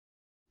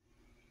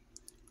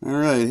All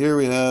right, here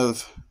we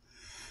have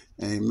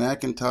a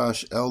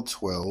McIntosh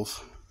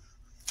L-12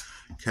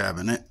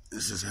 cabinet.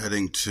 This is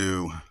heading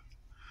to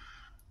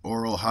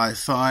Aural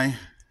Hifi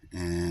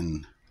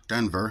in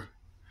Denver.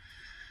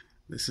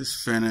 This is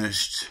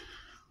finished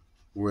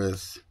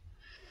with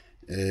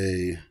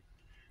a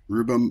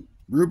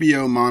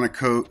Rubio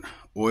Monocoat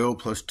oil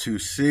plus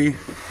 2C.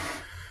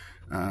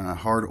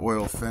 Hard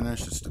oil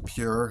finish. It's the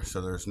pure,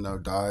 so there's no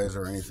dyes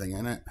or anything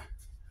in it.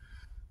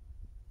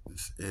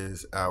 This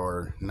is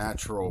our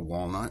natural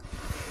walnut.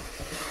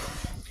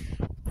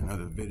 I know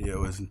the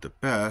video isn't the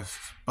best,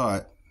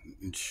 but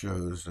it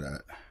shows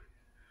that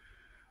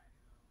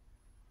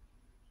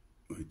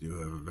we do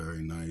have a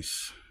very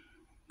nice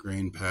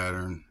grain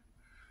pattern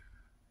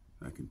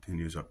that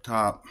continues up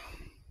top.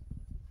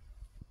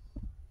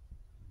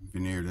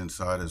 Veneered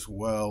inside as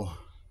well.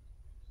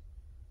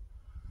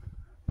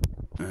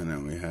 And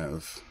then we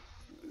have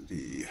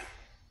the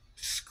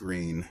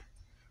screen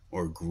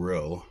or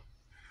grill,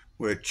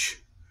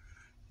 which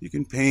you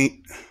can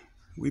paint.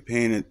 We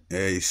painted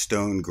a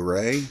stone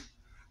gray,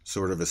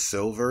 sort of a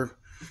silver.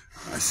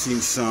 I've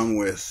seen some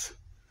with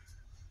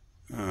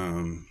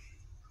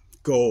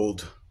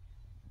gold.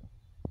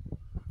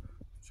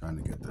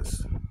 Trying to get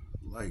this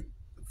light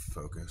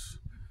focus.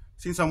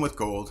 Seen some with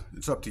gold.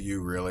 It's up to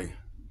you, really.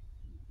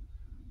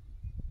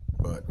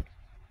 But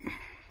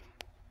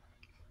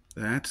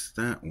that's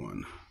that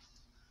one.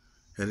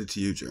 Headed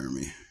to you,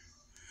 Jeremy.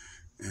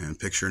 And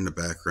picture in the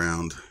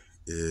background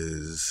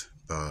is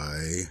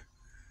by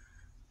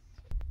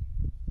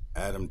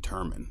Adam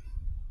Turman.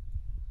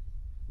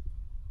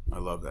 I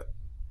love that.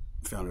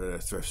 Found it at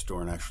a thrift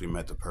store and actually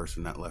met the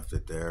person that left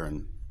it there,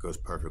 and goes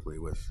perfectly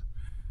with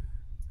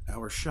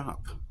our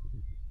shop.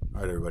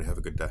 All right, everybody, have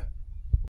a good day.